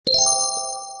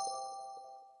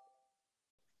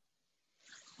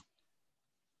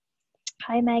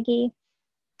Hi, Maggie.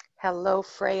 Hello,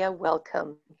 Freya.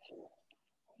 Welcome.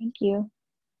 Thank you.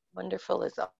 Wonderful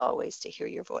as always to hear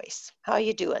your voice. How are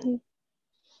you doing?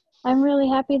 I'm really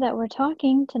happy that we're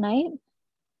talking tonight.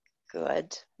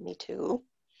 Good. Me too.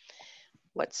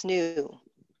 What's new?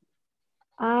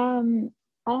 Um,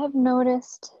 I have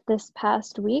noticed this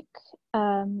past week,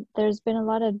 there's been a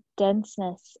lot of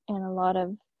denseness and a lot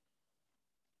of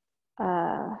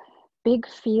uh, big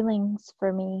feelings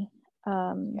for me.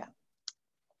 Yeah.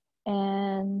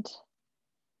 And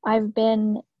I've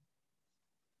been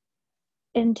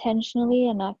intentionally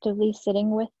and actively sitting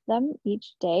with them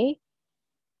each day.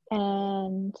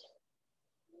 And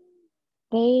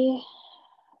they,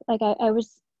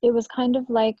 it was kind of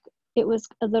like, it was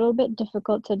a little bit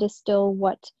difficult to distill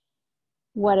what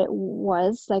it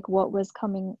was, like what was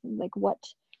coming, like what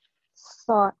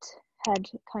thought had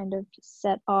kind of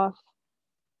set off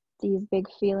these big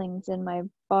feelings in my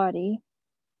body.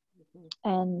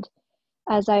 And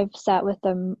as I've sat with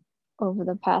them over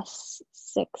the past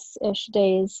 6-ish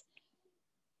days,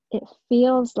 it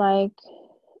feels like,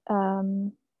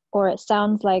 or it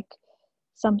sounds like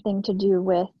something to do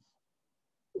with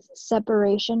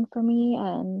separation for me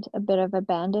and a bit of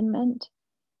abandonment.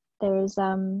 There's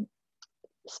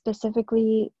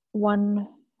specifically one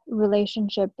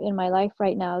relationship in my life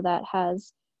right now that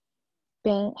has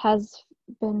been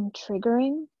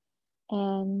triggering,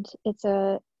 and it's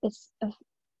a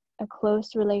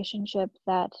close relationship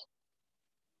that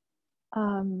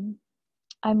I'm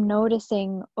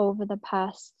noticing over the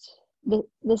past.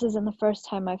 This isn't the first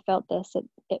time I felt this.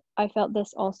 I felt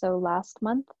this also last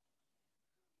month,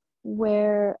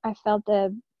 where I felt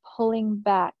a pulling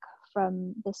back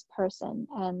from this person,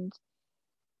 and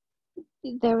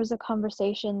there was a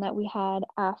conversation that we had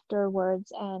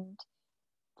afterwards, and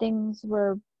things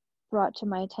were brought to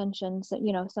my attention. So,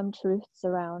 some truths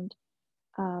around,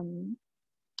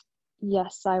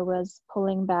 yes, I was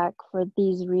pulling back for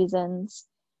these reasons,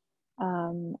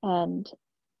 and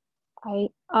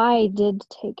I did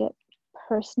take it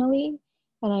personally,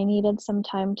 and I needed some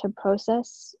time to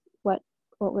process what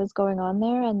was going on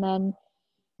there, and then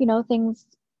things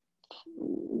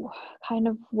kind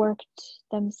of worked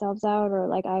themselves out, or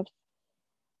like I've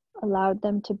allowed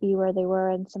them to be where they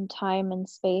were in some time and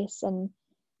space, and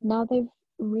now it's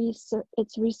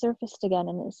resurfaced again,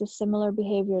 and it's a similar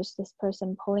behavior as this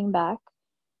person pulling back.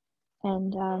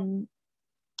 And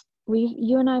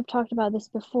you and I have talked about this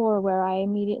before, where I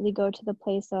immediately go to the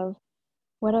place of,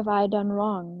 what have I done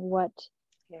wrong? What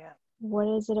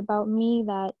is it about me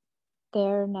that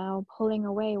they're now pulling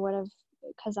away?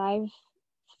 Because I've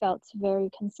felt very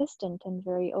consistent and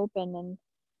very open,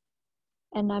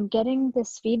 and I'm getting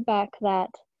this feedback that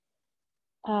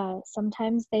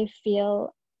sometimes they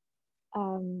feel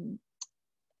um,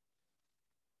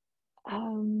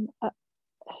 um, uh,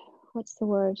 what's the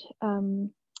word?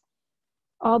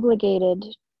 Obligated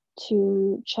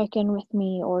to check in with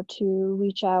me or to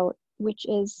reach out, which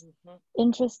is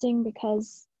interesting,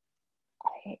 because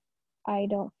I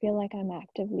don't feel like I'm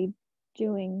actively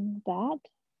doing that.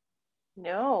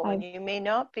 No, and you may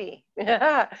not be.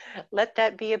 Let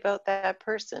that be about that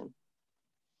person.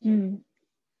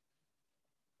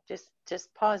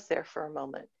 Just pause there for a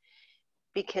moment,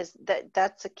 because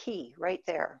that's a key right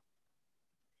there.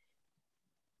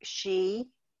 She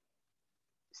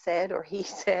said, or he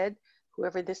said,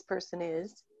 whoever this person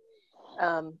is,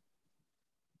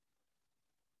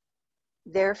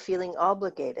 they're feeling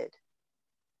obligated.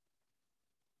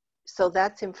 So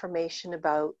that's information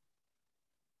about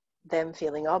them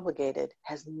feeling obligated,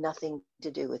 has nothing to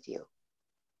do with you.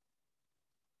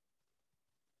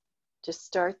 Just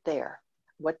start there.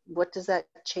 What does that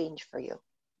change for you?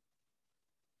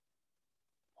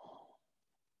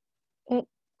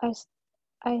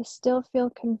 I still feel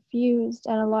confused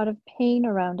and a lot of pain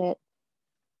around it.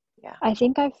 Yeah. I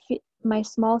think my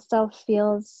small self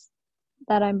feels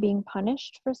that I'm being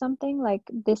punished for something, like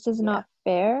this is not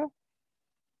fair.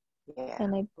 Yeah.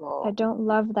 And I don't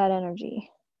love that energy.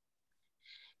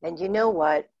 And you know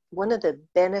what? One of the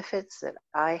benefits that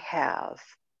I have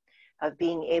of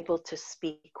being able to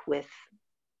speak with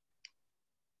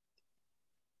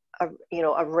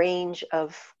a range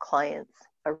of clients,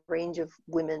 a range of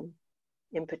women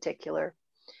in particular,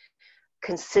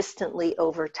 consistently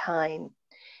over time,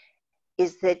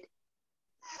 is that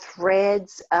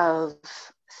threads of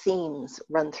themes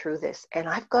run through this. And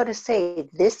I've got to say,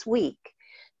 this week,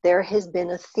 there has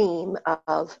been a theme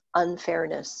of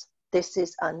unfairness. This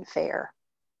is unfair.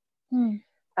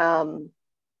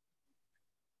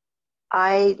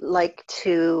 I like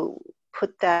to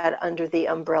put that under the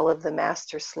umbrella of the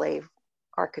master slave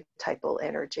archetypal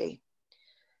energy.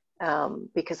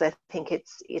 because I think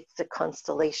it's a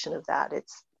constellation of that.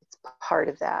 It's part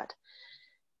of that.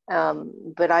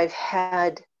 But I've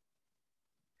had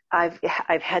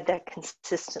that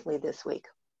consistently this week.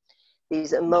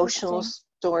 These emotional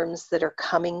storms that are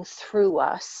coming through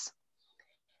us,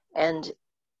 and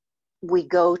we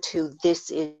go to,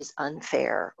 this is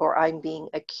unfair, or I'm being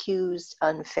accused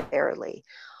unfairly,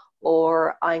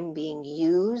 or I'm being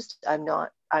used, I'm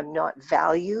not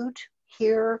valued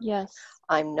here. Yes.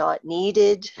 I'm not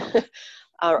needed, or yes.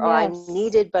 I'm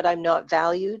needed but I'm not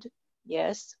valued.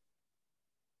 Yes.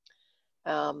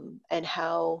 And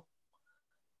how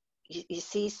you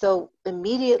see, so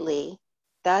immediately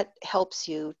that helps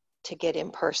you to get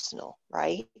impersonal,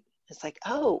 right? It's like,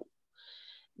 oh,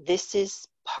 this is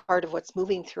part of what's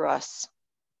moving through us.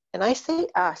 And I say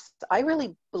us, I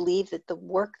really believe that the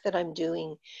work that I'm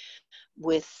doing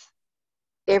with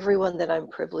everyone that I'm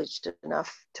privileged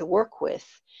enough to work with,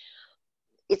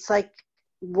 it's like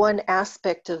one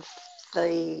aspect of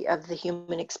the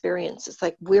human experience. It's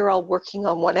like we're all working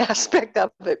on one aspect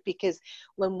of it, because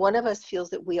when one of us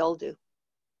feels it, we all do.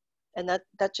 And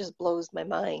that just blows my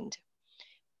mind.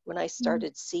 When I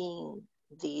started seeing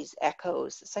these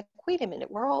echoes, it's like, wait a minute,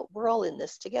 we're all in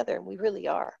this together, and we really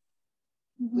are.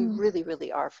 We really,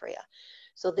 really are, Freya.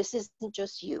 So this isn't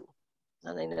just you.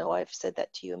 And I know I've said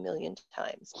that to you a million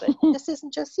times, but this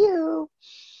isn't just you.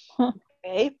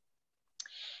 Okay.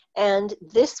 And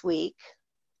this week,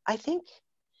 I think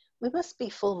we must be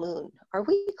full moon. Are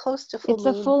we close to full moon?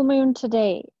 It's a full moon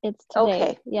today. It's today.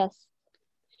 Okay. Yes.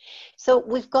 So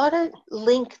we've got to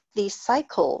link these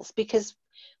cycles, because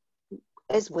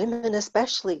as women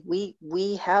especially,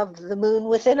 we have the moon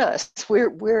within us.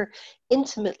 We're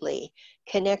intimately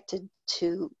connected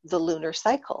to the lunar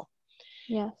cycle.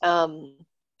 Yes.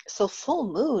 So full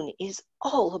moon is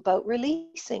all about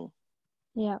releasing.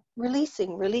 Yeah.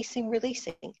 Releasing.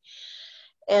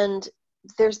 And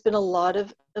there's been a lot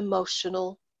of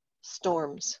emotional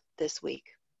storms this week.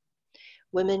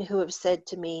 Women who have said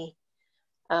to me,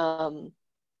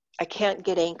 I can't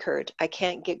get anchored. I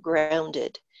can't get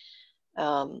grounded.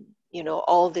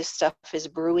 All this stuff is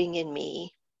brewing in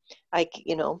me.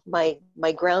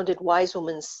 My grounded wise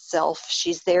woman self,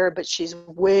 she's there, but she's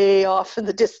way off in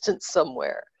the distance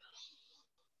somewhere.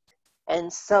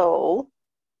 And so,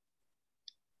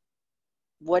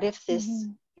 what if this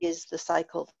is the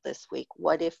cycle this week?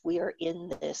 What if we are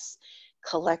in this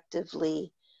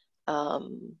collectively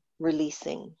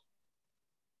releasing?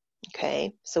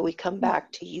 Okay, so we come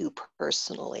back to you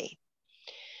personally.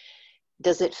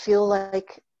 Does it feel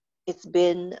like it's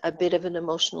been a bit of an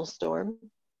emotional storm?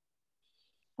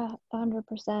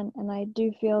 100%. And I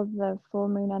do feel the full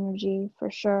moon energy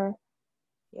for sure.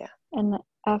 Yeah. And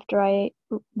after I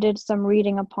did some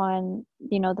reading upon,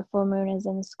 the full moon is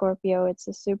in Scorpio, it's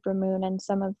a super moon, and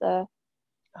some of the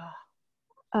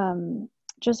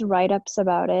just write-ups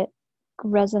about it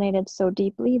resonated so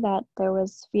deeply that there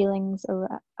was feelings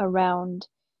around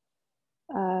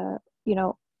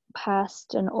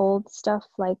past and old stuff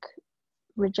like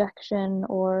rejection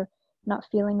or not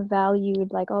feeling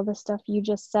valued, like all the stuff you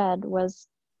just said was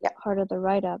part of the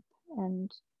write-up.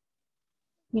 And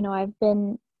I've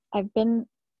been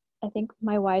I think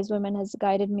my wise woman has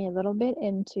guided me a little bit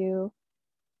into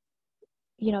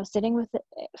sitting with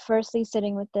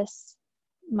this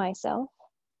myself,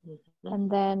 and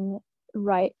then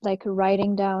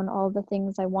writing down all the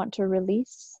things I want to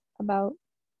release about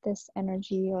this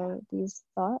energy or these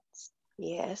thoughts.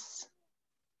 Yes.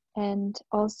 And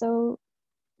also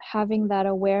having that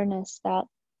awareness that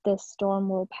this storm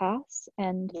will pass,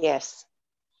 and yes,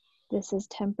 this is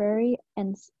temporary,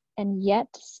 and yet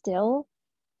still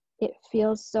it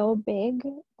feels so big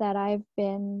that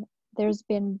there's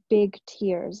been big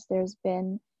tears. There's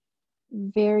been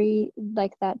very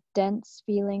that dense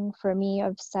feeling for me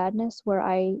of sadness where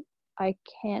I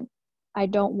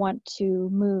don't want to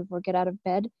move or get out of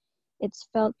bed. It's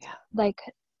felt like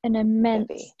an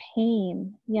immense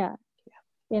pain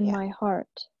in my heart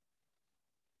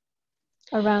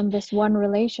around this one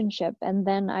relationship. And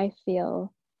then I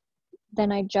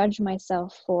judge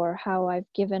myself for how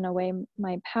I've given away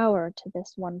my power to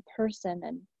this one person.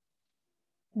 And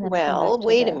well,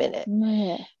 wait a minute.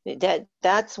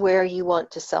 That's where you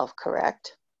want to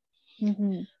self-correct,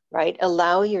 right?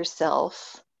 Allow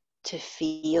yourself to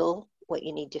feel what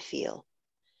you need to feel.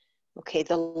 Okay,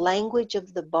 the language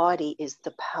of the body is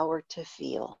the power to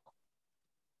feel.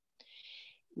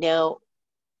 Now,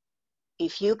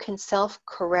 if you can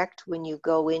self-correct when you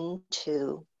go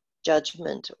into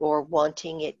judgment or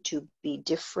wanting it to be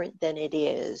different than it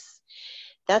is,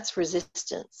 that's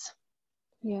resistance.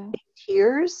 Yeah.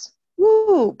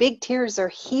 Big tears are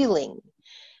healing,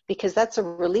 because that's a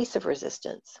release of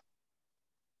resistance.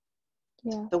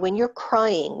 Yeah. So when you're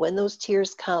crying, when those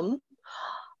tears come,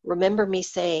 remember me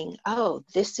saying, oh,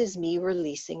 this is me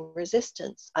releasing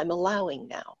resistance. I'm allowing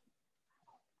now.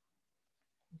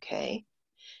 Okay?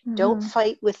 Don't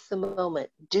fight with the moment.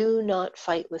 Do not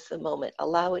fight with the moment.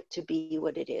 Allow it to be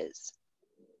what it is.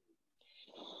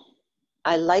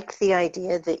 I like the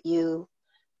idea that you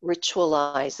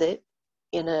ritualize it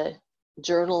in a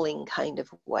journaling kind of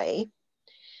way,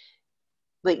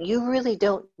 but you really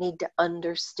don't need to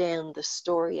understand the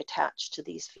story attached to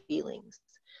these feelings.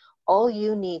 All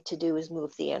you need to do is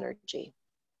move the energy.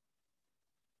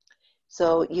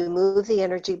 So you move the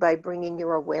energy by bringing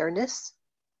your awareness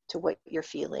to what you're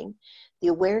feeling. The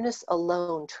awareness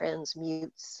alone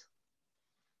transmutes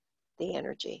the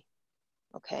energy.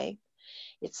 Okay?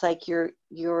 It's like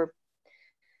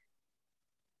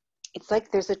it's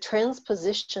like there's a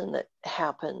transposition that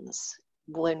happens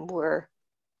when we're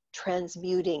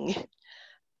transmuting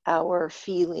our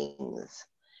feelings.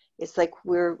 It's like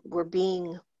we're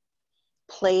being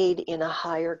played in a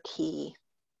higher key.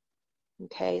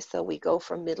 Okay, so we go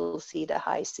from middle C to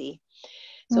high C.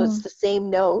 So it's the same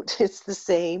note, it's the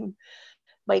same,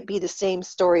 might be the same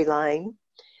storyline,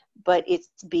 but it's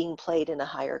being played in a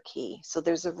higher key. So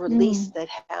there's a release that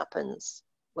happens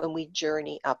when we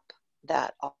journey up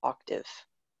that octave.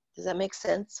 Does that make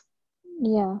sense?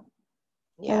 Yeah.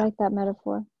 I like that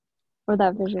metaphor or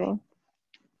that visual. Okay.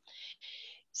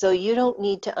 So you don't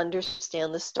need to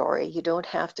understand the story. You don't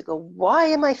have to go, why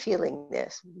am I feeling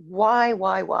this? Why?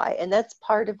 And that's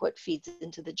part of what feeds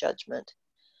into the judgment,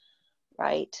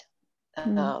 right?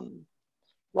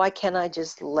 Why can't I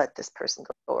just let this person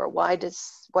go? Or why do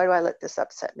I let this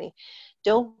upset me?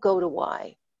 Don't go to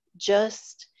why.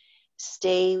 Just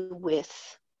stay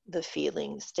with the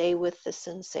feeling, stay with the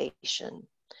sensation.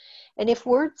 And if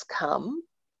words come,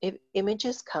 if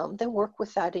images come, then work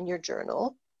with that in your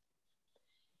journal.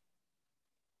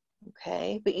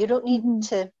 Okay, but you don't need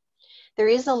to, there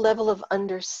is a level of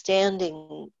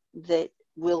understanding that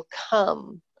will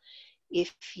come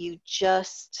if you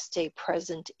just stay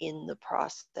present in the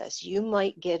process. You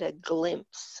might get a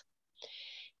glimpse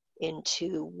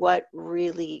into what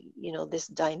really, this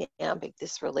dynamic,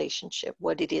 this relationship,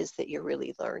 what it is that you're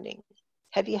really learning.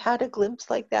 Have you had a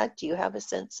glimpse like that? Do you have a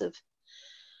sense of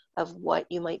what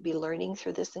you might be learning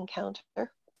through this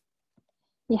encounter?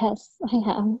 Yes, I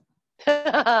have.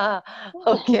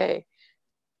 Okay.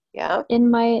 Yeah. In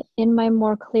my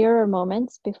more clearer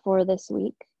moments before this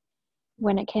week,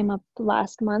 when it came up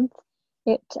last month,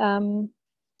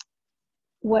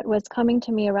 what was coming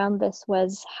to me around this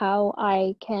was how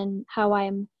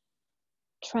I'm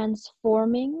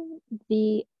transforming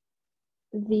the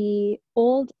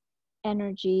old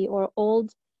energy or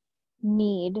old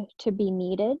need to be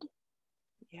needed,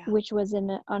 which was in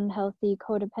an unhealthy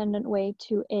codependent way,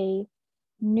 to a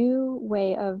new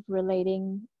way of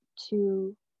relating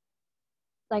to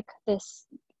like this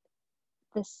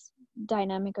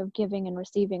dynamic of giving and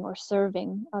receiving or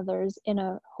serving others in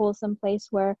a wholesome place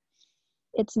where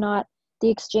it's not, the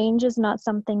exchange is not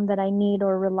something that I need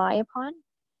or rely upon,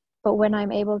 but when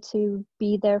I'm able to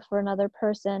be there for another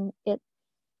person, it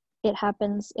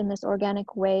happens in this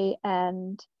organic way.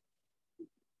 And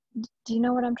do you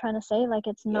know what I'm trying to say? Like,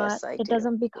 it's not, yes, it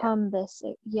doesn't become this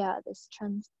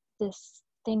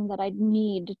thing that I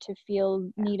need to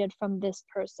feel needed from this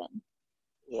person.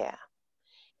 Yeah.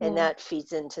 And that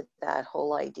feeds into that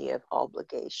whole idea of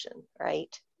obligation,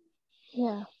 right?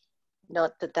 Yeah.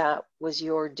 Not that was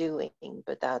your doing,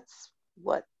 but that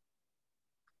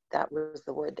was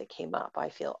the word that came up. I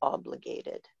feel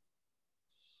obligated.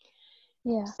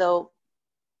 Yeah. So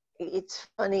it's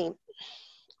funny,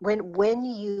 when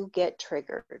you get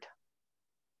triggered,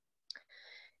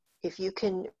 if you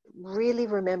can really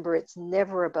remember it's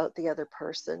never about the other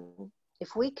person,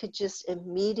 if we could just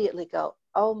immediately go,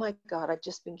 oh my God, I've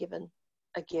just been given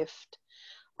a gift,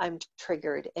 I'm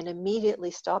triggered, and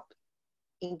immediately stop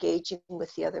engaging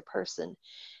with the other person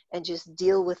and just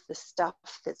deal with the stuff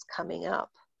that's coming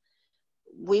up,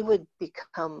 we would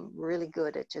become really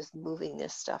good at just moving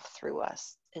this stuff through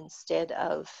us instead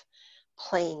of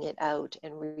playing it out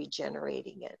and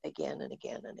regenerating it again and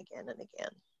again and again and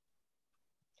again.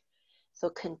 So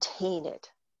contain it.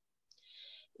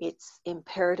 It's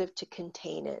imperative to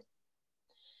contain it,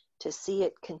 to see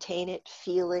it, contain it,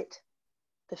 feel it.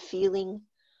 The feeling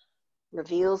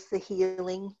reveals the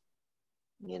healing.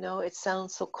 It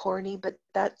sounds so corny, but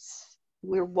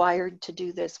we're wired to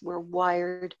do this. We're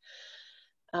wired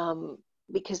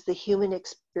because the human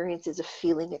experience is a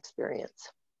feeling experience.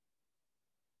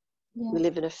 Yeah. We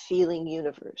live in a feeling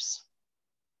universe.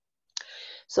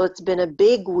 So it's been a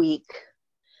big week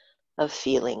of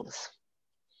feelings.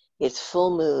 It's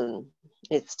full moon.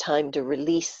 It's time to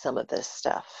release some of this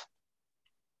stuff.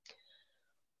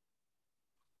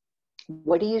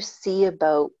 What do you see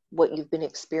about what you've been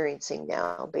experiencing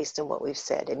now based on what we've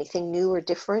said? Anything new or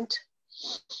different?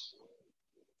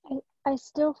 I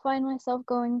still find myself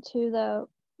going to the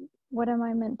what am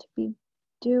I meant to be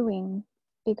doing,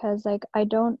 because like I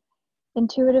don't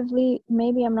intuitively,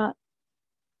 maybe it's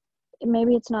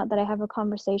not that I have a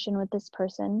conversation with this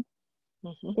person.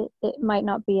 It might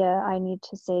not be I need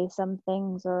to say some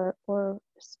things or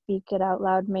speak it out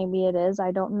loud. Maybe it is.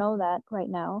 I don't know that right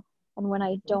now. And when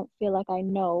I don't feel like I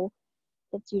know,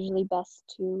 it's usually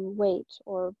best to wait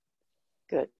or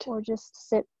just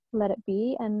sit, let it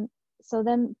be. And so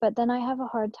but then I have a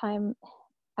hard time.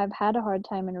 I've had a hard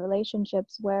time in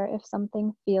relationships where if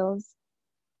something feels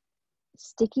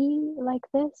sticky like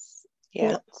this,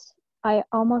 I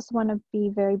almost want to be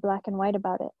very black and white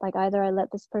about it. Like either I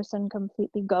let this person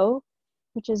completely go,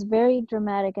 which is very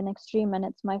dramatic and extreme, and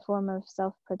it's my form of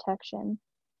self-protection.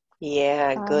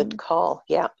 Yeah, good call.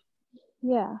 Yeah.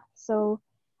 Yeah. So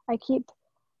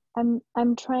I'm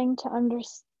trying to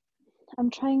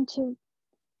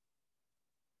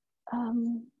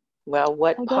well,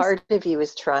 what part of you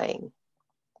is trying?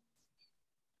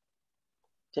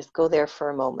 Just go there for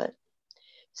a moment.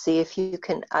 See if you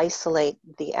can isolate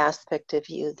the aspect of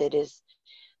you that is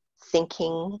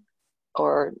thinking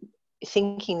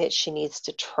that she needs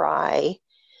to try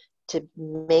to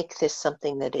make this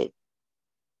something that it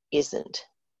isn't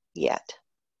yet.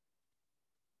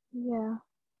 Yeah.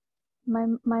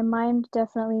 My mind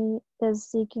definitely is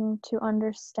seeking to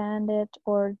understand it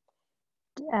or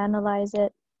analyze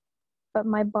it, but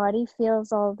my body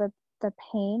feels all the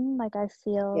pain. Like I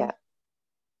feel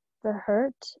the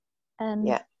hurt,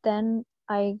 and then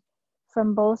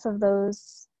from both of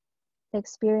those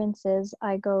experiences,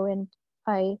 I go and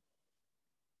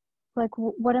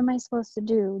what am I supposed to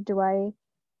do? Do I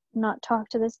not talk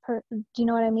to this person? Do you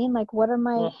know what I mean? Like, what are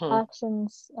my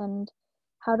actions, and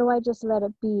how do I just let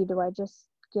it be? Do I just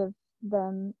give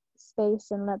them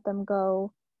space and let them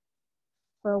go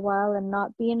for a while and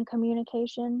not be in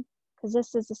communication? Because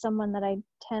this is someone that I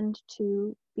tend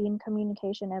to be in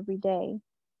communication every day.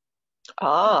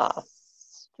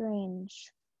 It's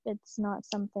strange. It's not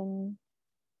something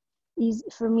easy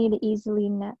for me to easily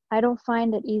I don't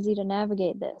find it easy to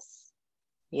navigate this.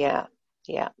 Yeah.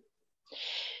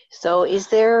 So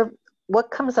what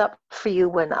comes up for you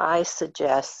when I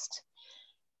suggest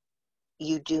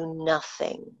you do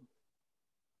nothing?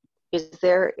 Is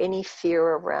there any fear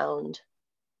around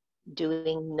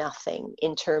doing nothing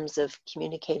in terms of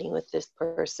communicating with this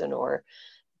person or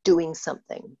doing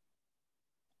something?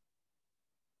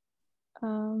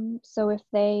 So if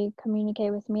they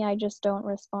communicate with me, I just don't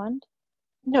respond?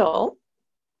 No,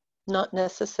 not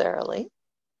necessarily.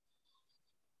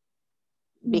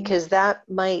 Because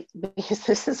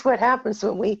this is what happens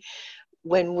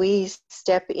when we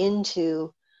step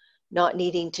into not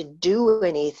needing to do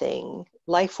anything.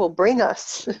 Life will bring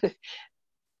us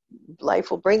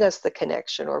the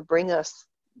connection or bring us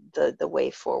the way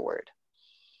forward.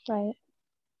 Right.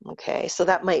 Okay, so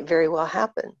that might very well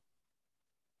happen.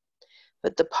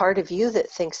 But the part of you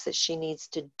that thinks that she needs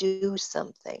to do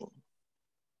something,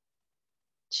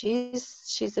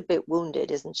 she's a bit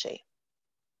wounded, isn't she?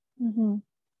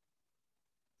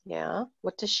 Yeah.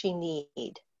 What does she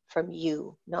need from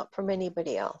you, not from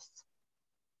anybody else?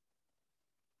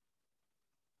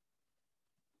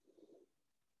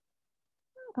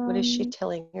 What is she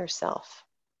telling herself?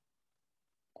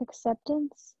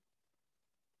 Acceptance.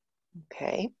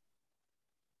 Okay.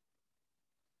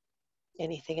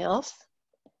 Anything else?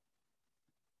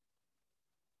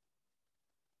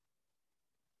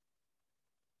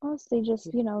 Mostly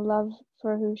just, love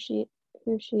for who she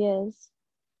is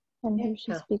and who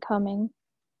she's becoming,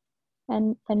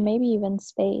 and maybe even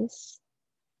space.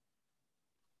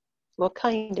 What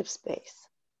kind of space?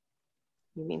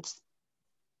 You mean?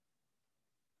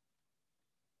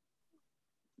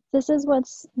 This is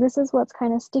what's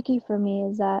kind of sticky for me,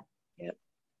 is that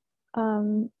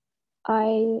I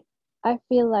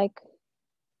feel like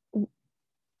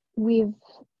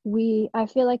I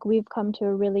feel like we've come to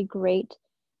a really great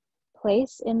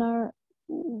place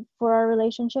for our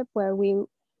relationship where we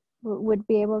would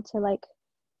be able to, like,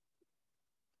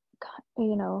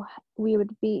 we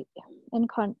would be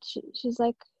she's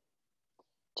like,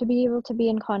 to be able to be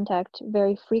in contact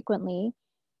very frequently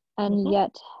and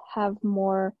yet have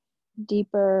more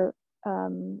deeper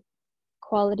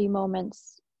quality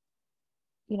moments,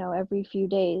 every few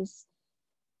days,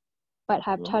 but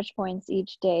have touch points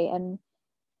each day,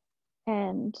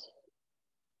 and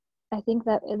I think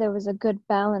that there was a good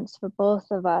balance for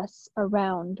both of us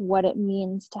around what it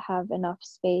means to have enough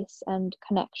space and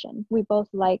connection. We both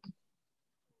like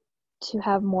to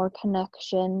have more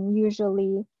connection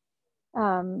usually,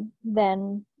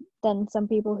 than some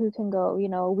people who can go,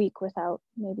 a week without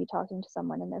maybe talking to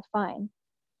someone and they're fine.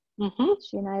 Mm-hmm.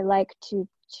 She and I like to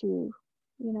chit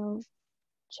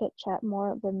chat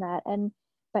more than that,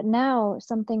 but now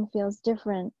something feels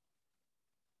different,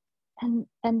 and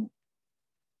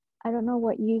I don't know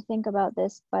what you think about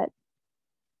this, but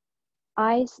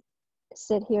I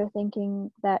sit here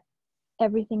thinking that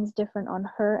everything's different on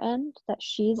her end, that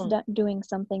she's doing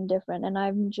something different, and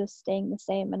I'm just staying the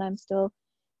same, and I'm still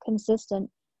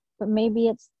consistent. But maybe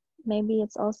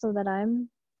it's also that I'm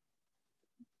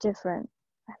different.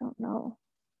 I don't know.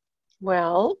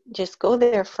 Well, just go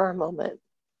there for a moment.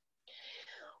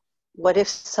 What if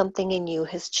something in you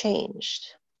has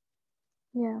changed?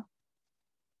 Yeah.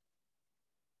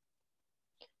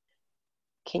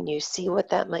 Can you see what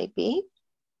that might be?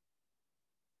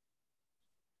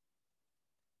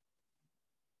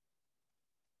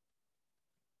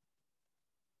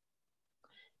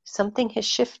 Something has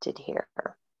shifted here.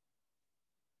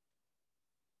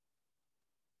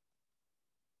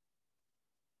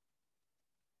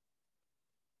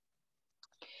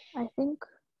 I think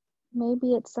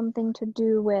maybe it's something to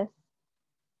do with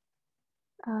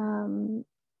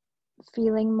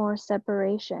feeling more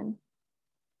separation.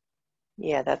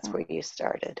 Yeah, that's where you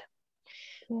started.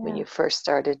 Yeah. When you first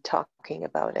started talking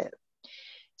about it.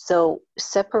 So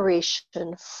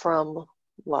separation from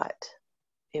what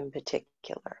in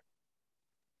particular?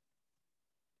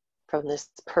 From this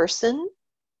person,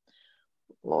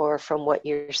 or from what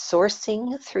you're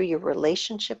sourcing through your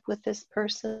relationship with this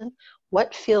person?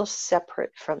 What feels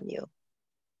separate from you?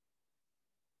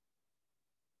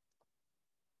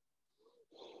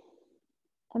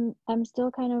 I'm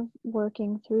still kind of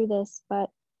working through this, but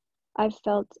I've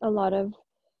felt a lot of,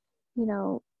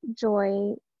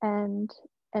 joy and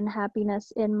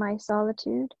happiness in my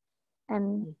solitude,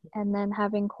 and then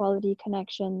having quality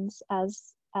connections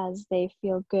as they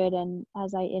feel good and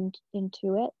as I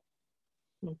intuit.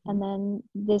 And then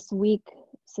this week,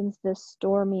 since this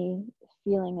stormy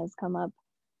feeling has come up,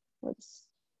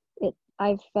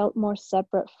 I've felt more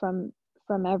separate from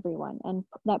everyone, and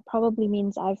that probably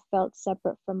means I've felt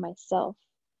separate from myself.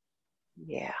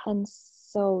 Yeah. And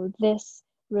so this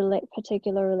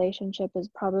particular relationship is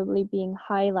probably being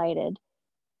highlighted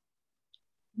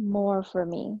more for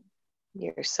me.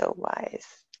 You're so wise.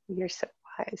 You're so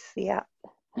wise. Yeah.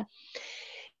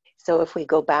 So if we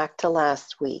go back to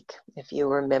last week, if you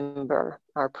remember,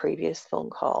 our previous phone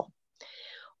call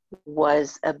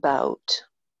was about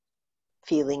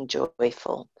feeling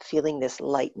joyful, feeling this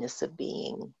lightness of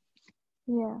being.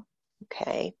 Yeah.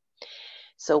 Okay.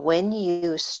 So when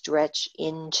you stretch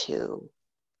into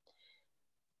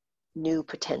new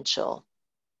potential,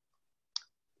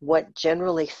 what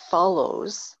generally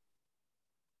follows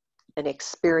an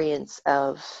experience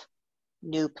of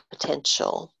new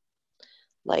potential,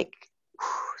 like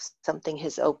something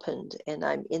has opened and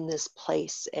I'm in this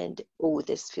place and oh,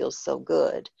 this feels so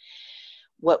good.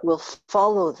 What will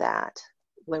follow that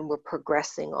when we're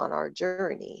progressing on our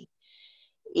journey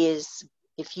is,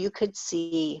 if you could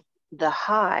see the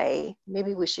high,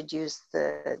 maybe we should use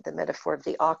the metaphor of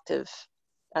the octave.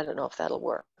 I don't know if that'll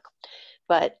work,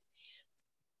 but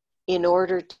in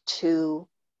order to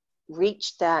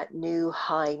reach that new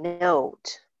high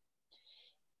note,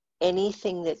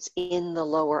 anything that's in the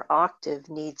lower octave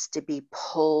needs to be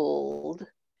pulled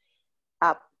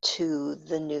up to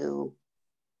the new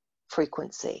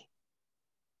frequency.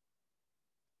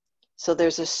 So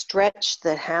there's a stretch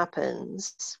that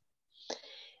happens,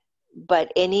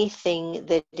 but anything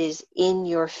that is in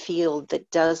your field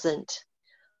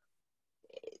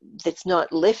that's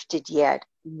not lifted yet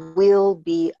will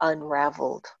be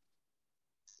unraveled.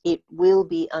 It will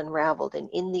be unraveled, and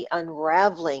in the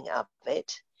unraveling of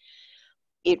it,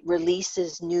 it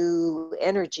releases new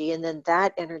energy, and then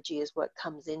that energy is what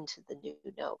comes into the new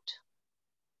note.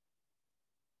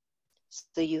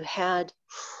 So you had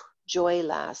joy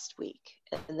last week,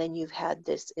 and then you've had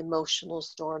this emotional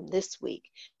storm this week.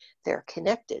 They're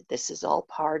connected. This is all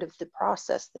part of the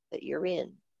process that you're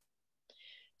in.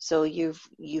 So you've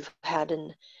had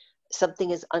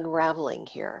something is unraveling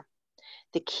here.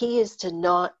 The key is to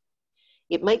not,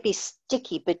 it might be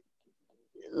sticky, but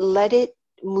let it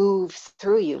move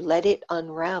through you. Let it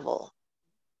unravel.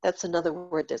 That's another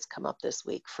word that's come up this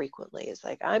week frequently. It's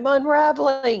like, I'm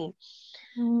unraveling.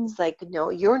 It's like, no,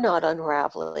 you're not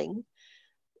unraveling.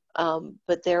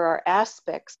 But there are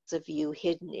aspects of you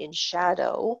hidden in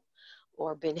shadow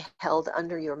or been held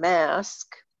under your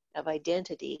mask of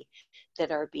identity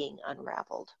that are being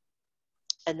unraveled.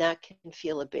 And that can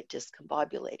feel a bit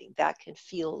discombobulating. That can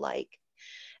feel like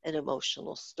an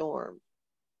emotional storm.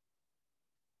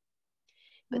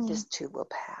 But this too will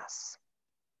pass.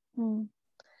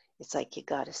 It's like you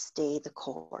got to stay the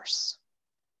course.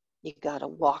 You got to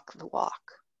walk the walk.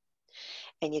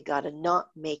 And you got to not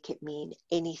make it mean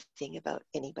anything about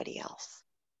anybody else.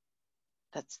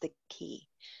 That's the key.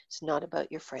 It's not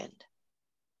about your friend.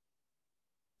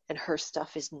 And her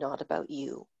stuff is not about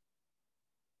you.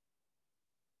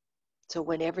 So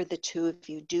whenever the two of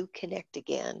you do connect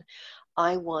again,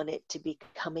 I want it to be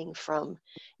coming from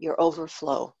your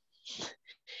overflow.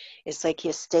 It's like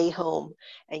you stay home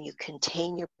and you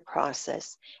contain your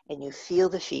process and you feel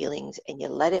the feelings and you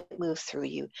let it move through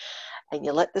you and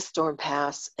you let the storm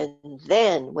pass. And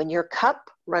then when your cup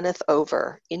runneth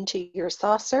over into your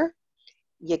saucer,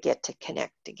 you get to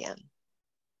connect again.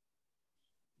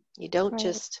 You don't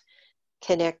just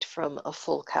connect from a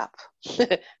full cup.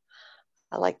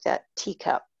 I like that,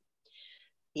 teacup.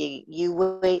 You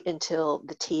wait until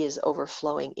the tea is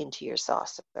overflowing into your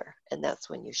saucer, and that's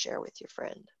when you share with your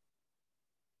friend.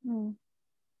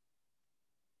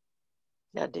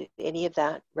 Now, did any of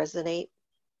that resonate?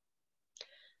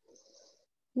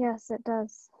 Yes, it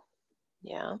does.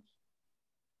 Yeah.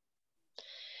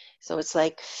 So it's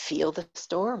like, feel the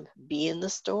storm, be in the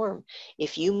storm.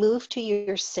 If you move to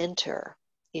your center,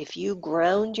 if you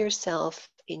ground yourself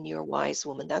in your wise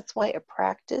woman, that's why a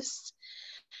practice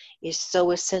is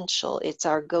so essential. It's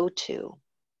our go-to.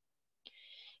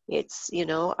 It's,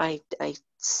 I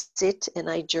sit and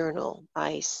I journal.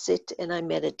 I sit and I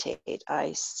meditate.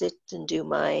 I sit and do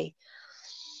my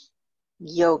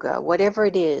yoga, whatever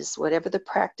it is, whatever the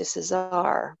practices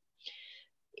are.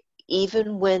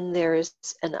 Even when there's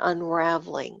an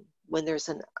unraveling, when there's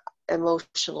an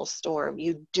emotional storm,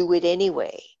 you do it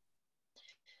anyway.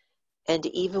 And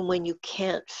even when you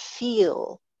can't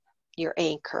feel your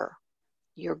anchor,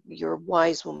 your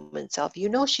wise woman self,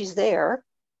 she's there,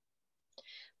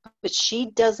 but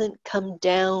she doesn't come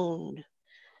down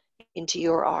into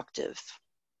your octave.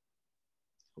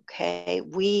 Okay,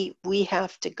 we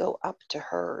have to go up to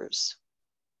hers.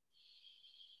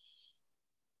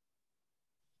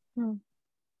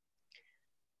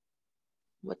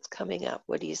 What's coming up?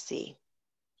 What do you see?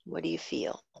 What do you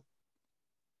feel?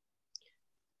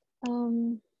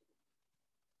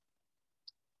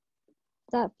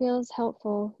 That feels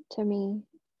helpful to me,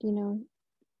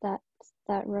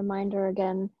 that reminder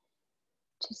again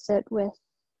to sit with,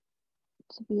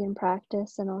 to be in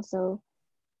practice, and also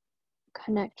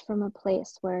connect from a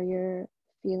place where you're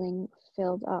feeling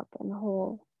filled up and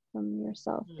whole from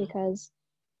yourself. Because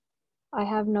I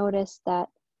have noticed that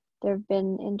there have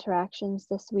been interactions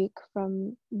this week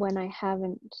from when I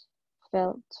haven't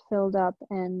felt filled up,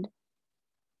 and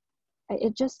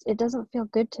it doesn't feel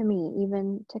good to me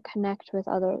even to connect with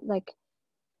other, like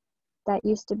that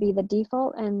used to be the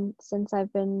default, and since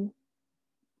I've been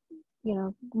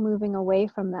moving away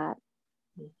from that,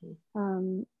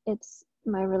 it's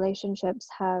my relationships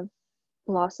have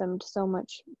blossomed so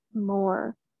much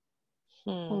more.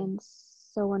 And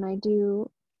so when I do,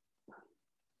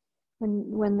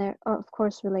 when there are, of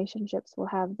course, relationships will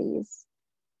have these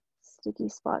sticky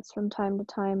spots from time to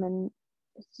time, and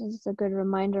it's just a good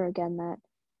reminder again that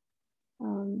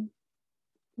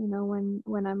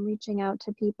when I'm reaching out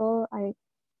to people, I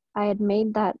had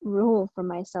made that rule for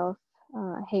myself.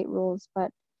 I hate rules,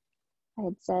 but I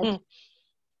had said,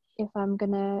 if I'm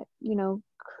gonna,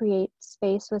 create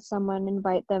space with someone,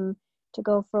 invite them to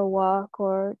go for a walk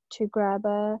or to grab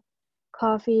a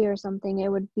coffee or something, it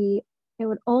would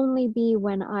only be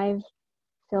when I've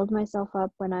filled myself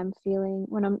up, when I'm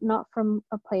not from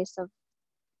a place of,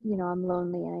 I'm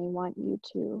lonely and I want you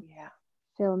to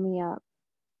fill me up.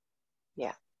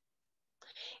 Yeah.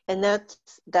 And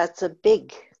that's a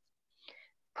big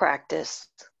practice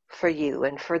for you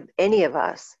and for any of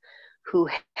us who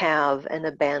have an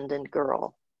abandoned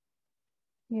girl.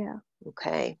 Yeah.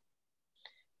 Okay.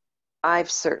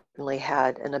 I've certainly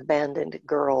had an abandoned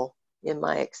girl in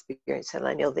my experience, and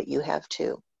I know that you have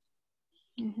too.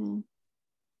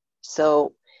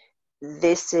 So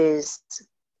this is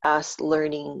us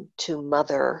learning to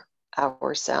mother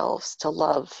ourselves, to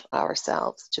love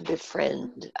ourselves, to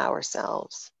befriend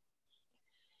ourselves.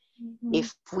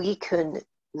 If we can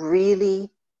really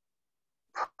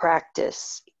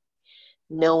practice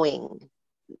knowing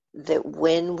that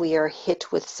when we are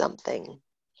hit with something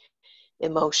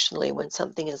emotionally, when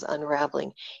something is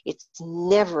unraveling, it's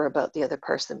never about the other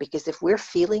person, because if we're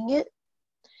feeling it,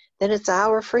 then it's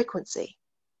our frequency.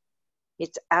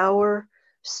 It's our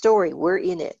story. We're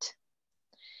in it.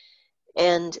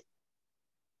 And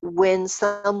when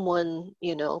someone,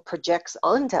 you know, projects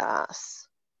onto us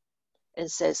and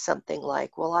says something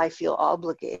like, well, I feel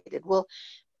obligated. Well,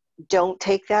 don't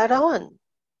take that on.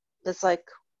 It's like,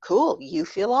 cool, you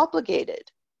feel obligated.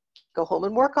 Go home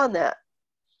and work on that,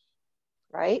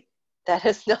 right? That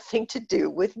has nothing to do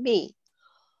with me,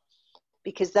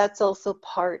 because that's also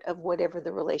part of whatever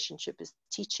the relationship is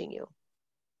teaching you.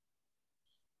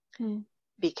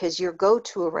 Because your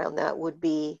go-to around that would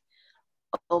be,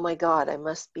 oh my God, I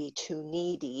must be too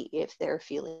needy if they're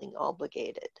feeling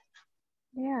obligated.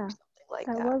 Yeah, something like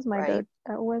that that, was my right?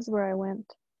 that was where I went.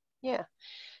 Yeah.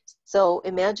 So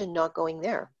imagine not going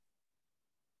there.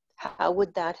 How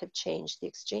would that have changed the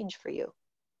exchange for you?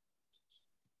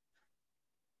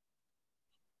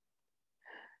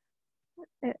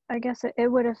 I guess it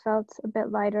would have felt a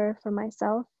bit lighter for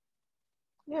myself.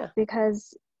 Yeah.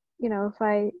 Because, you know,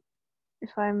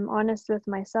 if I'm honest with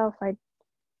myself, I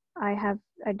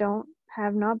don't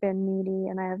have not been needy,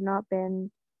 and I have not been,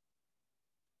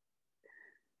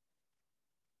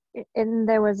 and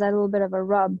there was a little bit of a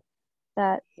rub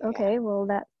that, Yeah. okay, well,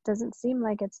 that doesn't seem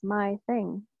like it's my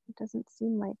thing. It doesn't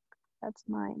seem like that's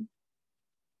mine.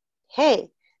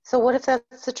 Hey, so what if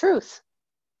that's the truth?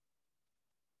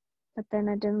 But then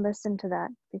I didn't listen to that,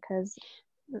 because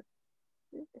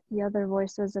the other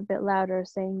voice was a bit louder,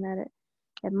 saying that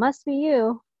it must be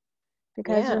you,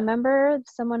 because Yeah. remember,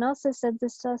 someone else has said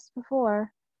this to us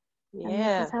before, and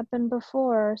this has Yeah. happened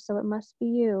before, so it must be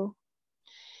you.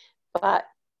 But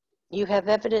you have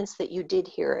evidence that you did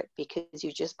hear it because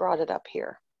you just brought it up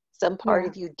here. Some part Yeah.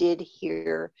 of you did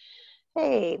hear,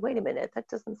 hey, wait a minute, that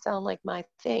doesn't sound like my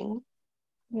thing.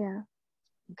 Yeah.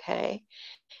 Okay.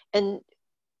 And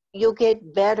you'll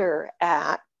get better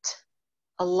at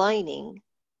aligning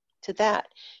to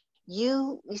that.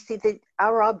 You see that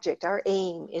our object, our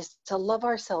aim is to love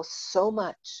ourselves so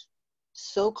much,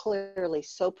 so clearly,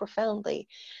 so profoundly,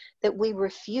 that we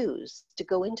refuse to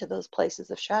go into those places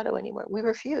of shadow anymore. We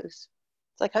refuse.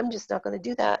 It's like, I'm just not going to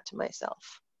do that to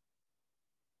myself.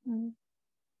 Mm.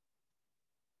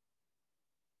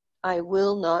 I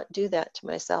will not do that to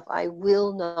myself. I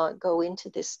will not go into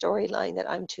this storyline that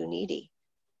I'm too needy,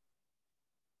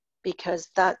 because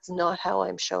that's not how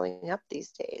I'm showing up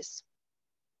these days.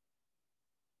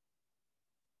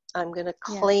 I'm going to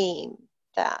Yeah. claim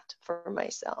that for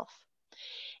myself.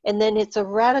 And then it's a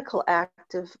radical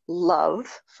act of love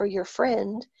for your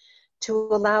friend to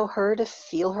allow her to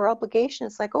feel her obligation.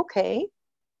 It's like, okay,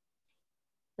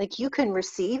 like you can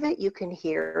receive it, you can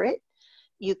hear it,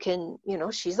 you can, you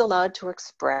know, she's allowed to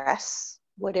express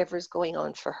whatever's going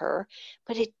on for her,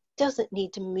 but it doesn't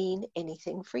need to mean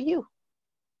anything for you.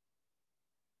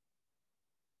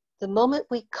 The moment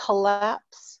we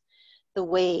collapse the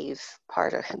wave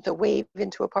part of the wave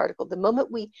into a particle, the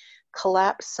moment we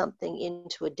collapse something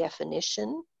into a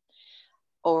definition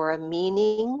or a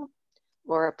meaning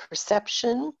or a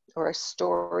perception or a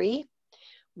story,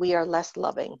 we are less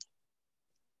loving,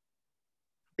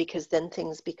 because then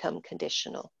things become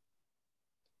conditional.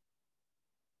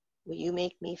 Well, you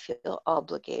make me feel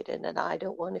obligated, and I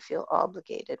don't want to feel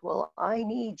obligated. Well, I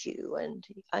need you, and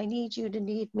I need you to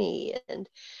need me. And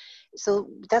so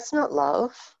that's not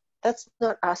love. That's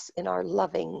not us in our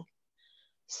loving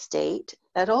state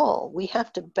at all. We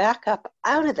have to back up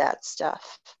out of that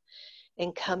stuff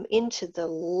and come into the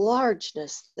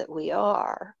largeness that we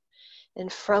are.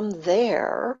 And from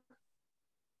there,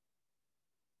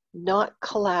 not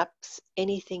collapse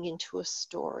anything into a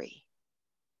story,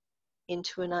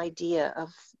 into an idea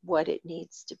of what it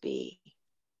needs to be.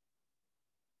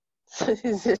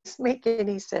 Does this make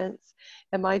any sense?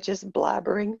 Am I just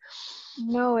blabbering?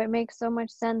 No, it makes so much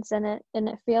sense, and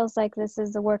it feels like this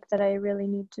is the work that I really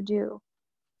need to do.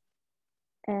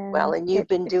 Well, And and you've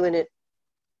been doing it,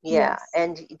 yeah, yes.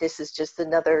 and this is just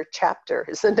another chapter,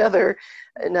 it's another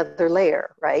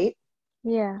layer, right?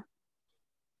 Yeah.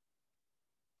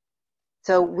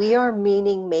 So we are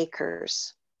meaning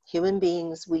makers. Human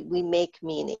beings, we make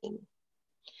meaning.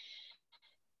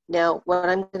 Now, what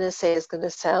I'm going to say is going to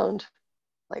sound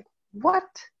like, what?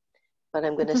 But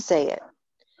I'm going to say it.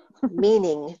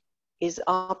 Meaning is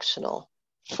optional,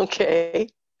 okay?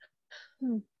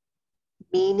 Hmm.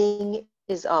 Meaning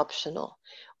is optional.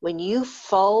 When you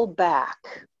fall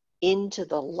back into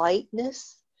the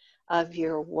lightness of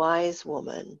your wise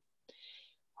woman,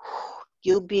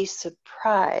 you'll be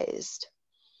surprised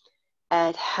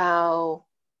at how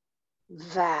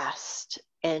vast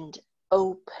and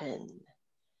open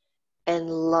and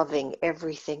loving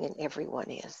everything and everyone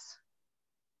is.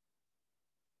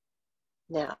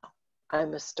 Now,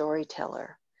 I'm a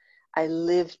storyteller. I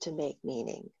live to make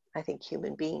meaning. I think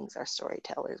human beings are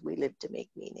storytellers. We live to make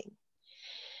meaning.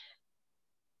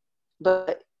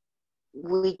 But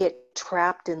we get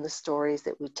trapped in the stories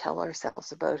that we tell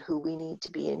ourselves about who we need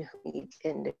to be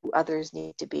and who others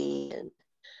need to be, and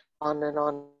on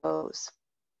it goes.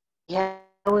 Yeah,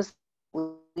 it was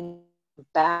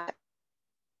back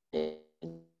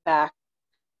back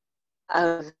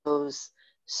out of those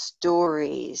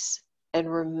stories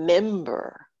and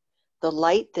remember the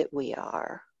light that we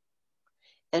are,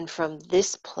 and from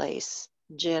this place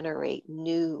generate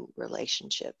new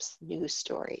relationships, new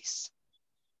stories.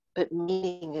 But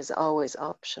meaning is always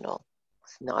optional.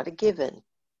 It's not a given.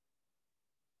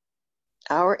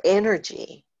 Our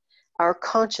energy, our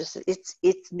consciousness,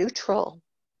 it's neutral.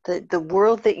 The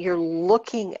world that you're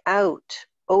looking out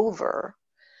over,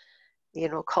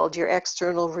 called your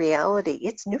external reality,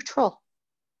 it's neutral.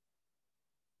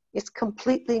 It's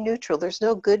completely neutral. There's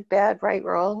no good, bad, right,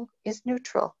 wrong. It's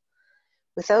neutral.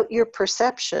 Without your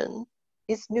perception,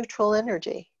 it's neutral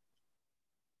energy.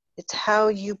 It's how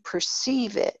you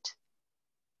perceive it,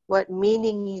 what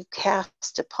meaning you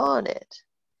cast upon it,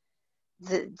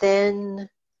 that then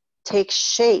takes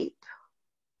shape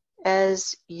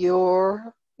as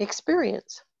your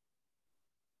experience.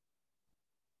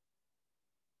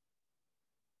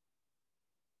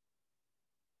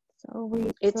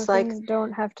 So It's like things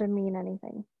don't have to mean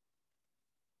anything.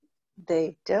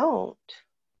 They don't.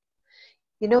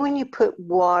 You know when you put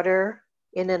water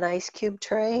in an ice cube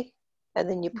tray and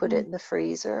then you put it in the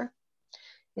freezer?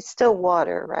 It's still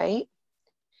water, right?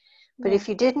 But if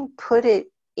you didn't put it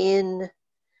in,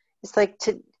 it's like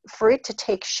for it to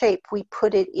take shape, we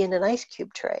put it in an ice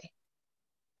cube tray.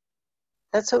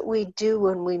 That's what we do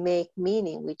when we make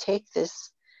meaning. We take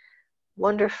this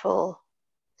wonderful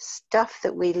stuff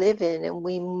that we live in and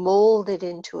we mold it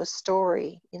into a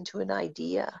story, into an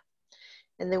idea.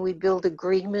 And then we build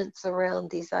agreements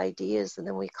around these ideas, and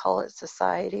then we call it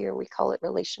society or we call it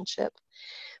relationship.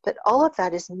 But all of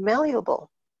that is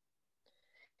malleable.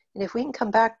 And if we can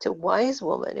come back to wise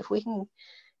woman, if we can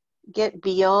get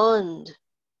beyond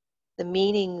the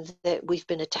meaning that we've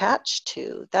been attached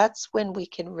to, that's when we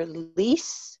can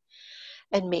release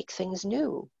and make things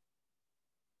new.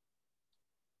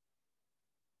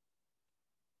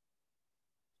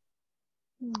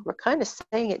 We're kind of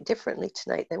saying it differently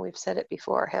tonight than we've said it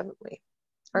before, haven't we?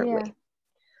 Aren't we?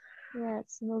 Yeah,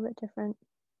 it's a little bit different.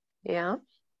 Yeah.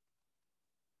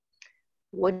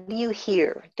 What do you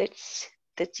hear that's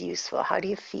useful? How do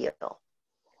you feel?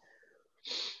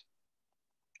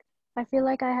 I feel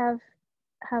like I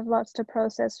have lots to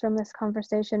process from this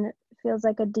conversation. It feels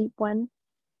like a deep one.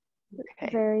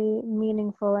 Okay. Very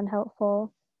meaningful and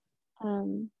helpful.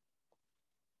 And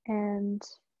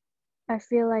I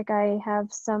feel like I have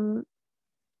a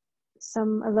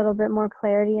little bit more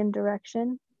clarity and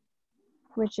direction,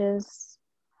 which is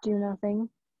do nothing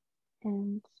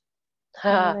and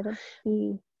let it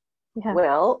be. Yeah.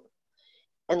 Well,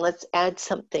 and let's add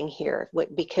something here,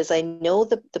 because I know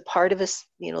the part of us,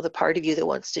 the part of you that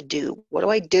wants to do. What do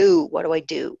I do? What do I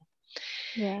do?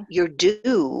 Yeah. Your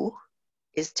do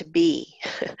is to be.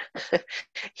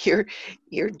 Your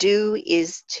do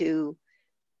is to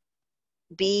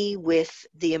be with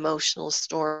the emotional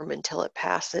storm until it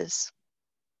passes.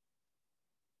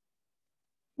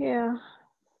 Yeah.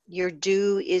 Your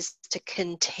do is to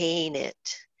contain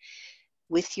it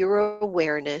with your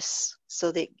awareness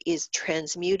so that it is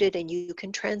transmuted and you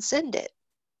can transcend it.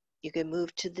 You can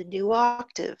move to the new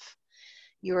octave,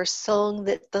 your song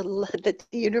that the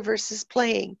universe is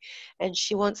playing, and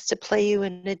she wants to play you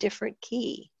in a different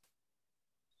key.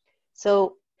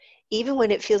 So even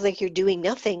when it feels like you're doing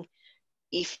nothing,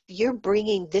 if you're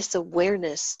bringing this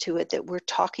awareness to it that we're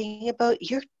talking about,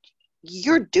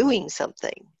 you're doing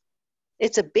something.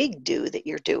 It's a big do that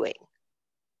you're doing.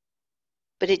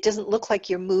 But it doesn't look like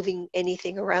you're moving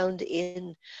anything around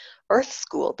in Earth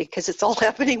School because it's all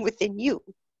happening within you.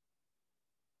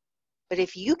 But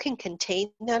if you can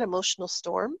contain that emotional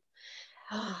storm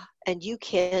and you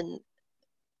can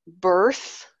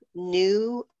birth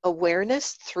new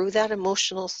awareness through that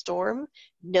emotional storm,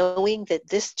 knowing that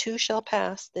this too shall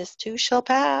pass, this too shall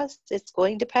pass, it's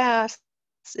going to pass,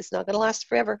 it's not going to last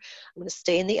forever. I'm going to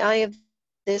stay in the eye of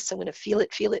this, I'm going to feel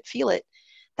it, feel it, feel it.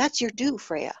 That's your do,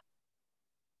 Freya.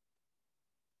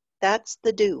 That's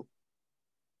the do.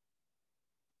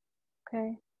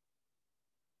 Okay.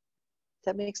 Does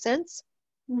that make sense?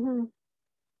 Mm-hmm.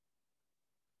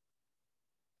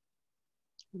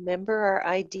 Remember our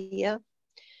idea?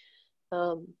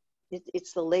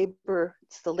 It's the labor.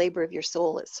 It's the labor of your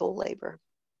soul. It's soul labor.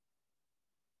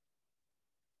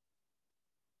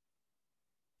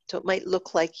 So it might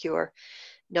look like you're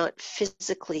not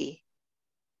physically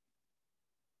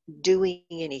doing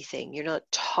anything. You're not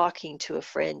talking to a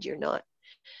friend. You're not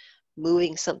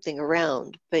moving something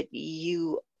around, but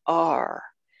you are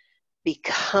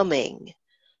becoming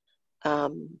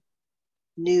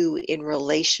new in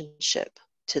relationship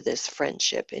to this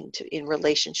friendship, in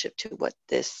relationship to what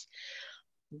this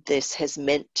has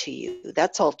meant to you.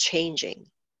 That's all changing,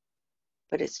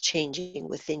 but it's changing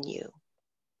within you.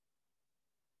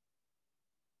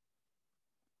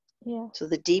 Yeah. So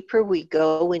the deeper we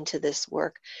go into this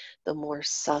work, the more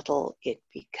subtle it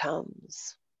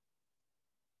becomes.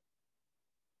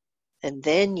 And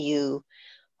then you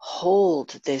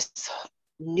hold this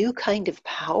new kind of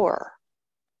power,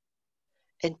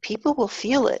 and people will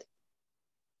feel it.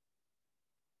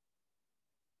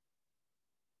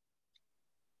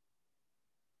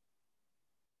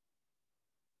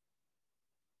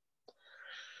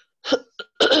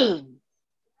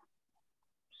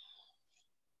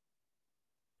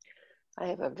 I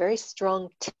have a very strong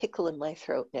tickle in my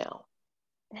throat now.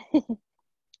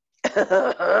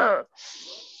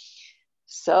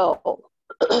 So,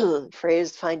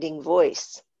 phrase finding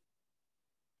voice.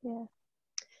 Yeah.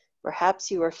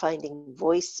 Perhaps you are finding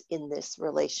voice in this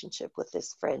relationship with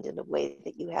this friend in a way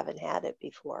that you haven't had it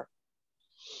before.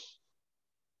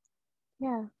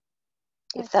 Yeah.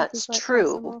 If that's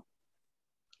true, possible.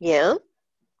 Yeah.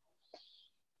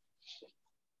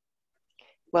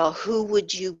 Well, who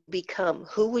would you become?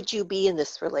 Who would you be in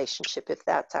this relationship if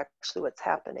that's actually what's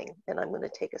happening? And I'm going to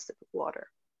take a sip of water.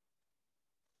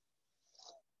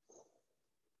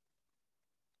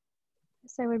 I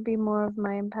guess I would be more of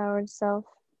my empowered self.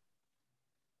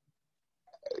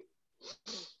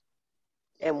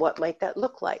 And what might that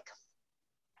look like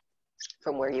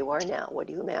from where you are now? What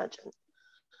do you imagine?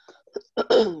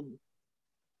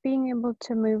 Being able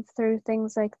to move through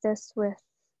things like this with,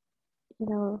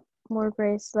 more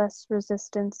grace, less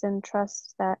resistance, and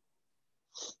trust that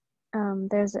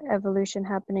there's evolution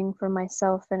happening for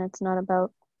myself, and it's not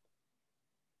about,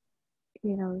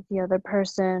 the other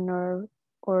person or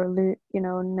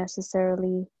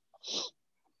necessarily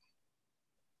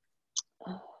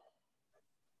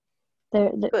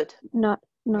Good. Not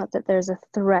that there's a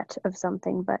threat of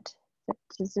something, but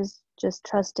this is just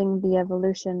trusting the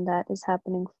evolution that is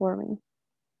happening for me.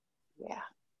 Yeah.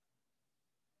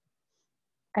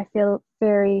 I feel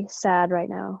very sad right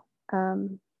now.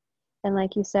 And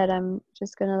like you said, I'm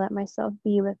just going to let myself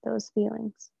be with those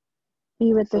feelings,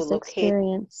 be with this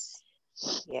experience.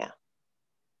 Yeah.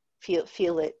 Feel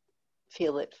it,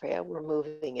 Freya. We're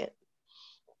moving it.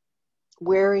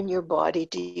 Where in your body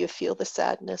do you feel the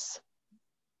sadness?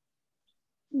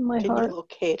 My Can heart. you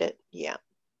locate it? Yeah.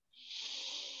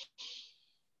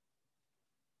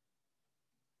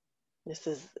 This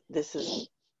is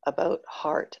about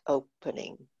heart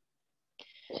opening.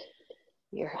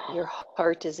 Your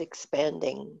heart is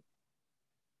expanding.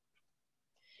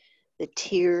 The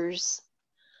tears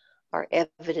are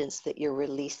evidence that you're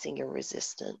releasing your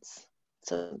resistance.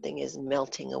 Something is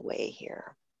melting away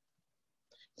here.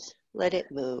 Let it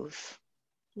move.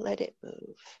 Let it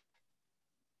move.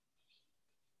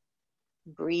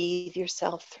 Breathe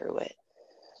yourself through it.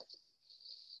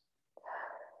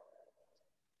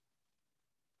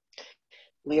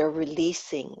 We are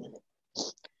releasing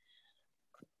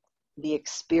the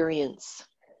experience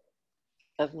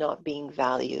of not being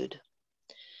valued,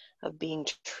 of being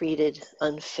treated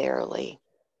unfairly,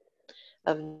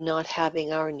 of not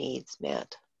having our needs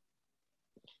met,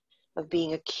 of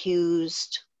being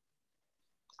accused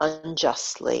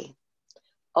unjustly.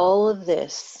 All of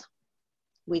this,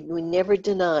 we never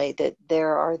deny that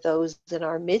there are those in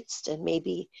our midst, and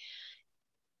maybe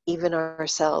even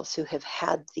ourselves, who have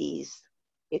had these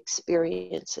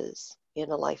experiences in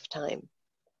a lifetime.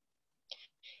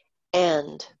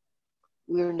 And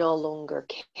we're no longer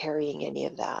carrying any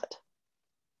of that.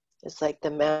 It's like the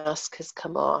mask has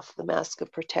come off, the mask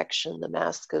of protection, the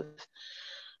mask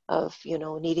of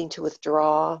needing to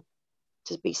withdraw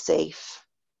to be safe.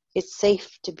 It's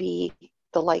safe to be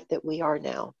the light that we are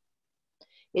now.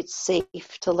 It's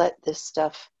safe to let this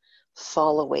stuff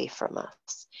fall away from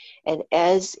us. And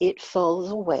as it falls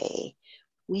away,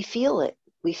 we feel it.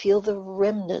 We feel the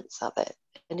remnants of it.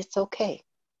 And it's okay.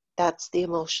 That's the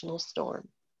emotional storm.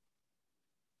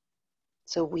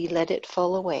 So we let it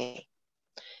fall away.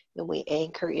 And we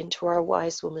anchor into our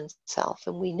wise woman self.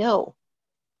 And we know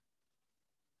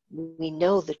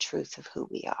the truth of who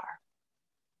we are.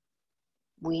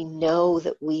 We know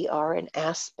that we are an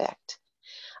aspect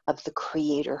of the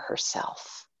Creator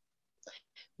herself.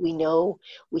 We know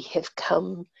we have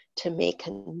come to make a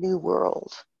new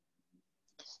world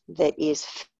that is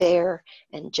fair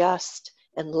and just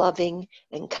and loving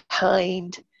and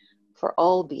kind for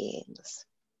all beings.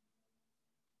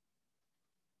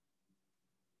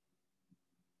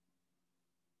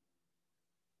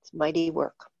 Mighty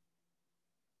work.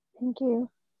 Thank you.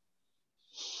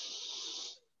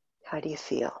 How do you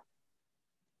feel?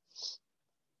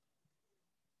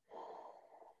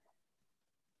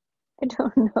 I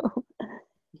don't know.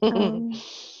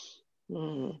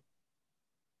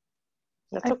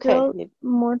 That's I okay. feel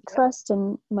more trust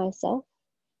in myself.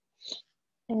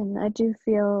 And I do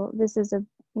feel this is a,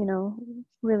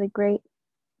 really great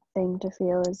thing to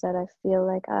feel, is that I feel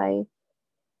like I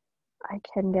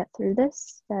can get through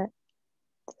this, that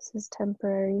this is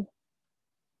temporary.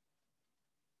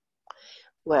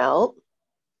 Well,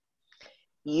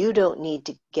 you don't need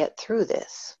to get through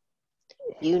this.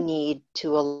 You need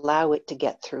to allow it to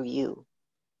get through you.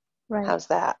 Right. How's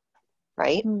that?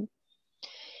 Right? Mm.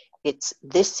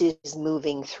 This is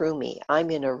moving through me. I'm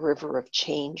in a river of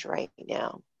change right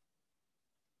now.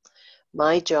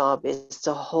 My job is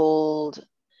to hold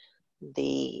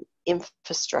the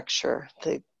infrastructure,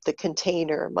 the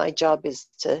container. My job is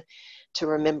to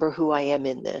remember who I am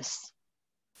in this.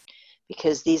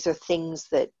 Because these are things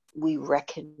that we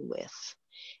reckon with.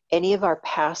 Any of our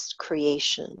past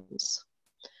creations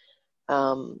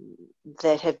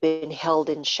that have been held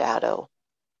in shadow,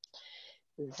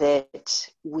 that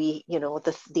we,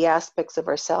 the aspects of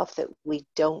ourselves that we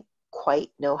don't quite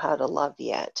know how to love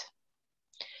yet,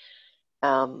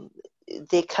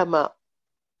 they come up.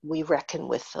 We reckon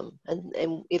with them.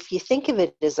 And if you think of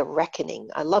it as a reckoning,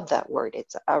 I love that word.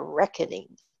 It's a reckoning.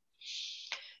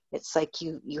 It's like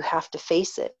you have to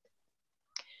face it.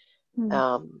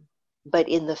 But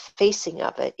in the facing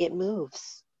of it, it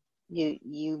moves.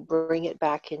 You bring it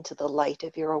back into the light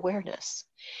of your awareness.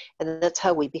 And that's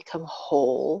how we become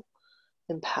whole,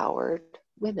 empowered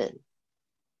women.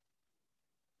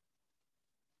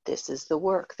 This is the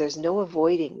work. There's no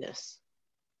avoiding this.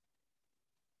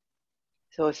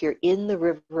 So if you're in the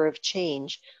river of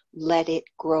change, let it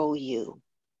grow you.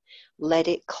 Let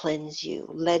it cleanse you.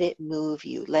 Let it move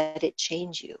you. Let it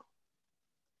change you.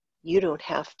 You don't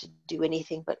have to do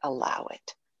anything but allow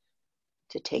it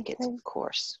to take its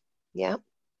course. Yeah?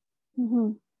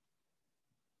 Mm-hmm.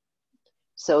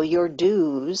 So your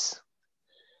dues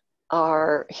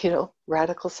are,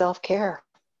 radical self-care.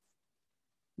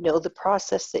 Know the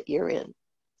process that you're in.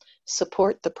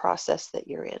 Support the process that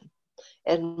you're in.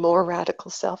 And more radical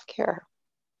self-care.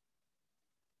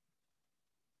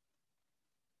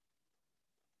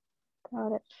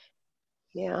 Got it.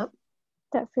 Yeah.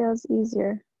 That feels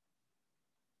easier.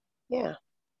 Yeah.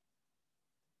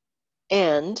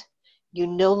 And you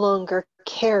no longer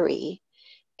carry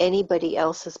anybody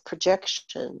else's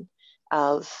projection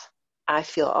of, I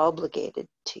feel obligated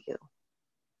to you.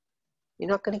 You're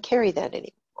not going to carry that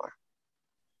anymore.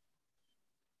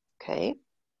 Okay?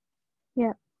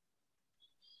 Yeah.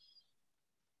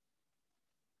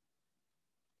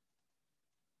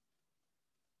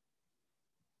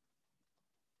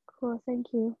 Cool, thank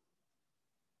you.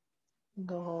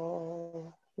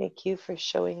 No, thank you for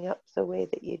showing up the way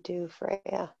that you do,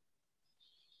 Freya.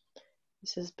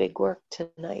 This is big work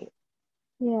tonight.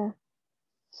 Yeah.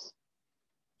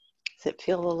 Does it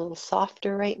feel a little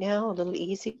softer right now? A little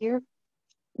easier?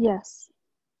 Yes.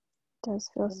 It does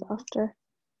feel softer.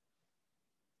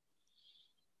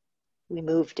 We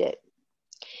moved it.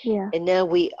 Yeah. And now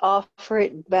we offer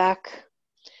it back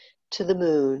to the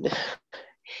moon.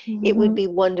 Mm-hmm. It would be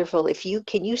wonderful if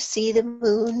can you see the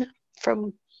moon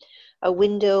from a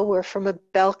window or from a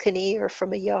balcony or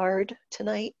from a yard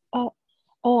tonight?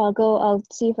 I'll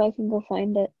see if I can go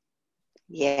find it.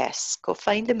 Yes, go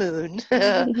find the moon.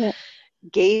 Yeah.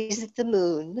 Gaze at the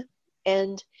moon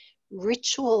and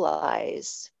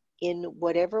ritualize in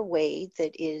whatever way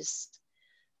that is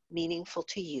meaningful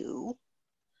to you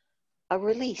a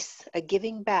release, a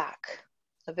giving back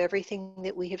of everything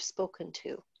that we have spoken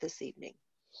to this evening.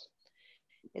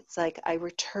 It's like I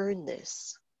return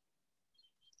this.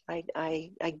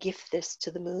 I gift this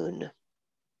to the moon.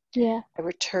 Yeah. I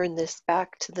return this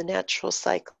back to the natural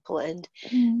cycle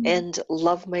and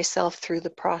love myself through the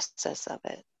process of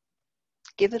it.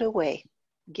 Give it away.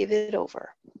 Give it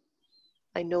over.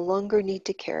 I no longer need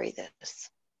to carry this.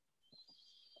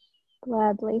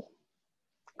 Gladly.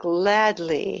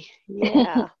 Gladly.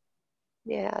 Yeah.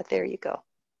 Yeah, there you go.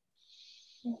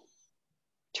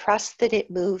 Trust that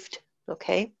it moved,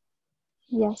 okay?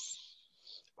 Yes.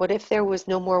 What if there was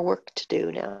no more work to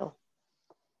do now?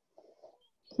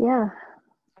 Yeah.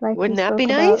 Like Wouldn't you that be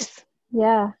spoke about, nice?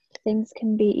 yeah, things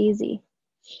can be easy.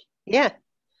 Yeah.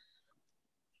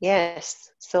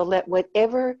 Yes. So let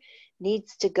whatever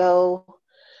needs to go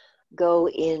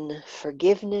in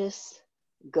forgiveness,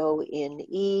 go in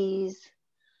ease,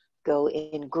 go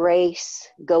in grace,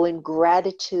 go in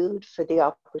gratitude for the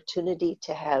opportunity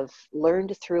to have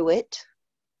learned through it,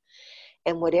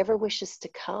 And whatever wishes to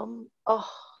come, oh,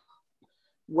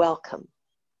 welcome.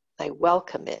 I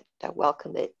welcome it. I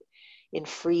welcome it in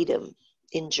freedom,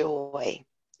 in joy,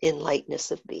 in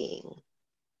lightness of being.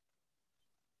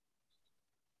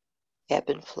 Ebb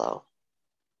and flow,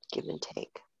 give and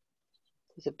take.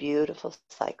 There's a beautiful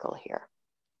cycle here.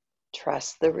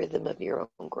 Trust the rhythm of your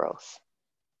own growth.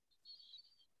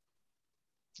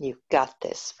 You've got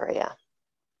this, Freya.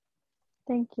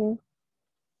 Thank you.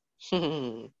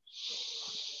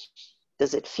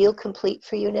 Does it feel complete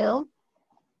for you now?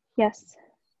 Yes.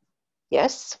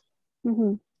 Yes?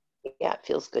 Mm-hmm. Yeah, it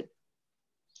feels good.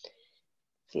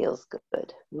 Feels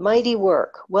good. Mighty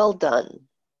work. Well done.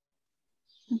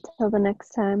 Until the next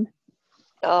time.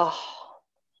 Oh,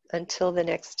 until the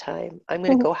next time. I'm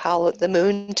going to go howl at the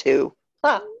moon too.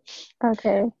 Ah.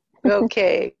 Okay.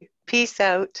 Okay. Peace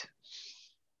out.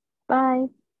 Bye.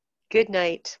 Good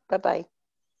night. Bye-bye.